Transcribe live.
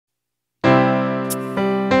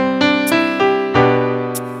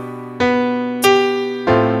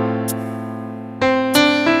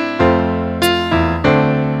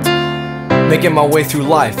Making my way through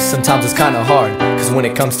life, sometimes it's kinda hard, cause when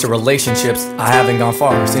it comes to relationships, I haven't gone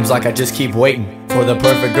far. Seems like I just keep waiting for the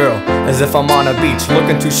perfect girl, as if I'm on a beach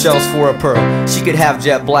looking through shells for a pearl. She could have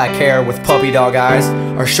jet black hair with puppy dog eyes,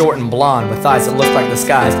 or short and blonde with eyes that look like the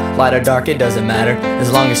skies. Light or dark, it doesn't matter,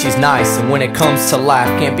 as long as she's nice. And when it comes to life,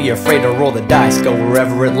 can't be afraid to roll the dice. Go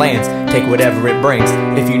wherever it lands, take whatever it brings.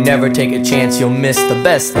 If you never take a chance, you'll miss the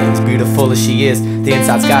best things. Beautiful as she is, the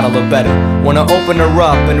inside's gotta look better. Wanna open her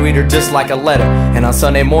up and read her just like a letter. And on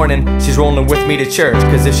Sunday morning, she's rolling with me to church,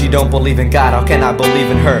 cause if she don't believe in God, how can I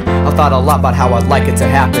believe in her? I've thought a lot about how I'd like it to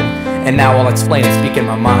happen, and now I'll explain it, speaking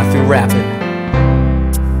my mind through rapping.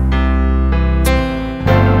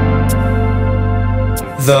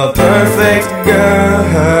 The perfect girl,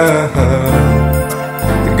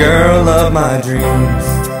 the girl of my dreams.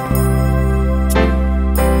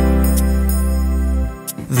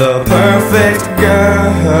 The perfect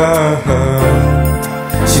girl,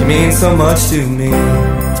 she means so much to me.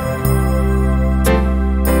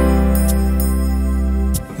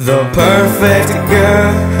 The perfect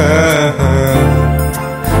girl,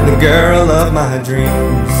 the girl of my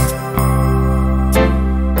dreams.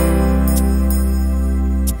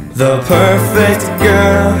 The perfect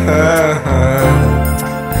girl,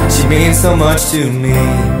 she means so much to me.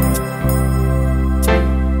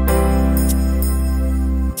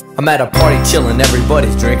 I'm at a party chillin',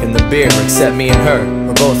 everybody's drinking the beer except me and her.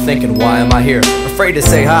 We're both thinking, why am I here? Afraid to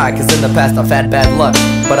say hi, cause in the past I've had bad luck.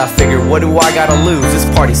 But I figured, what do I gotta lose? This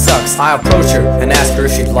party sucks. I approach her and ask her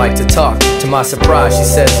if she'd like to talk. To my surprise, she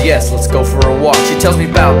says yes, let's go for a walk. She tells me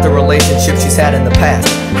about the relationship she's had in the past,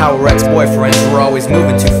 how her ex-boyfriends were always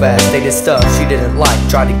moving too fast. They did stuff she didn't like,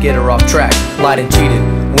 tried to get her off track, lied and cheated,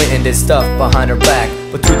 went and did stuff behind her back.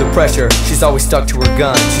 But through the pressure, she's always stuck to her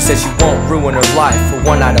gun. She says she won't ruin her life for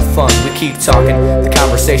one night of fun. We keep talking, the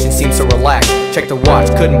conversation seems so relaxed. Check the watch,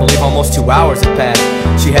 couldn't believe almost 2 hours have passed.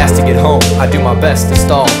 She has to get home, I do my best to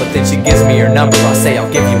stall, but then she gives me her number, I say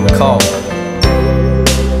I'll give you a call.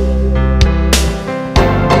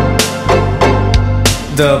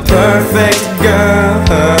 The perfect girl,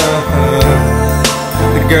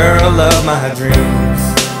 the girl of my dreams.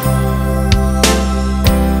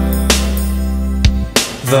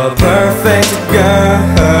 The perfect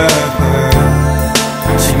girl,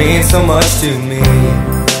 she means so much to me.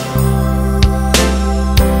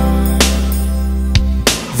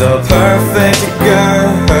 The perfect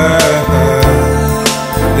girl,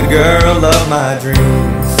 the girl of my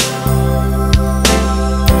dreams.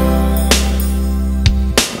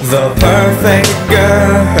 The perfect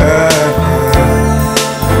girl,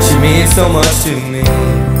 she means so much to me.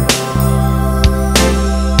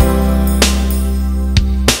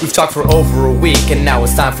 We've talked for over a week and now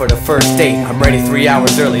it's time for the first date. I'm ready 3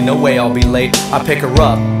 hours early, no way I'll be late. I pick her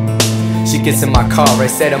up, she gets in my car. I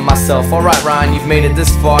say to myself, alright Ryan, you've made it this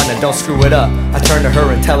far, now don't screw it up. I turn to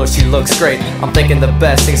her and tell her she looks great. I'm thinking the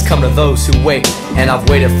best things come to those who wait, and I've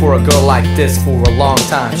waited for a girl like this for a long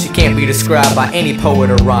time. She can't be described by any poet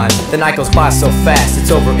or rhyme. The night goes by so fast, it's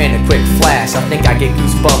over in a quick flash. I think I get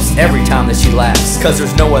goosebumps every time that she laughs, cause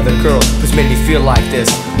there's no other girl who's made me feel like this.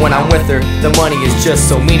 When I'm with her, the money is just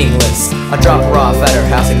so meaningless. I drop her off at her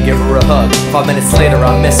house and give her a hug. 5 minutes later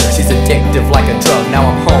I miss her, she's addictive like a drug. Now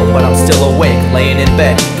I'm home but I'm still awake, laying in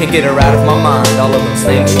bed. Can't get her out of my mind, all of those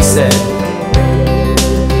things she said.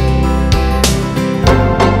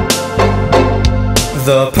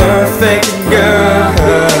 The perfect girl,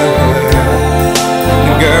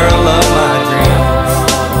 the girl of my dreams.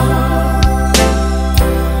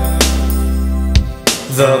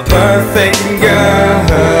 The perfect girl,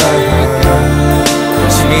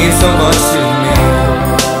 she means so much to me.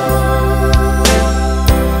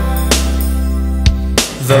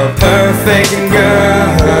 The perfect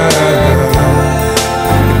girl,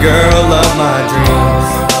 the girl of my dreams.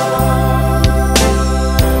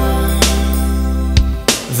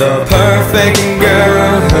 The perfect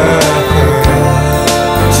girl,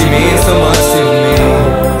 she means so much to me.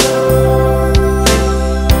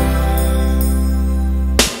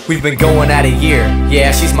 We've been going at a year,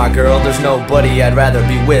 yeah, she's my girl. There's nobody I'd rather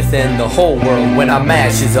be with in the whole world. When I'm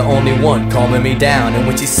mad, she's the only one calming me down, and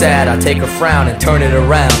when she's sad, I take her frown and turn it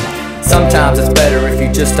around. Sometimes it's better if you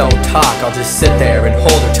just don't talk. I'll just sit there and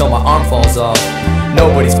hold her till my arm falls off.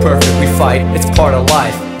 Nobody's perfect, we fight, it's part of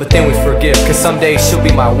life. But then we forgive, cause someday she'll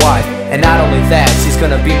be my wife. And not only that, she's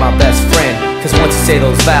gonna be my best friend, cause once you say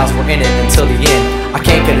those vows, we're in it until the end. I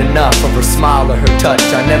can't get enough of her smile or her touch.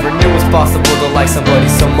 I never knew it was possible to like somebody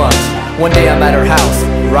so much. One day I'm at her house,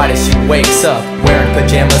 right as she wakes up, wearing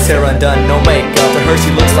pajamas, hair undone, no makeup. To her she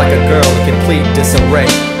looks like a girl in complete disarray,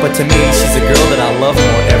 but to me she's a girl that I love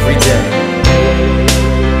more every day.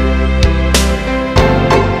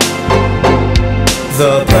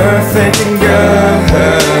 The perfect girl,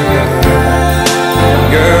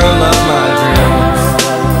 girl of my dreams.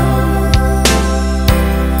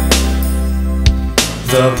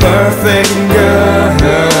 The perfect girl,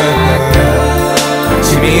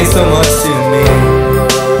 she means so much to me.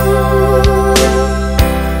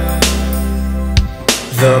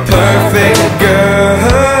 The perfect girl,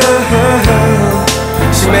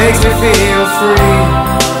 she makes me feel free.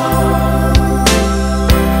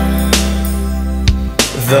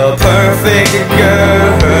 The perfect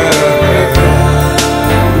girl,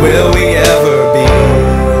 will we ever be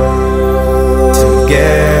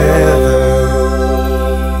together?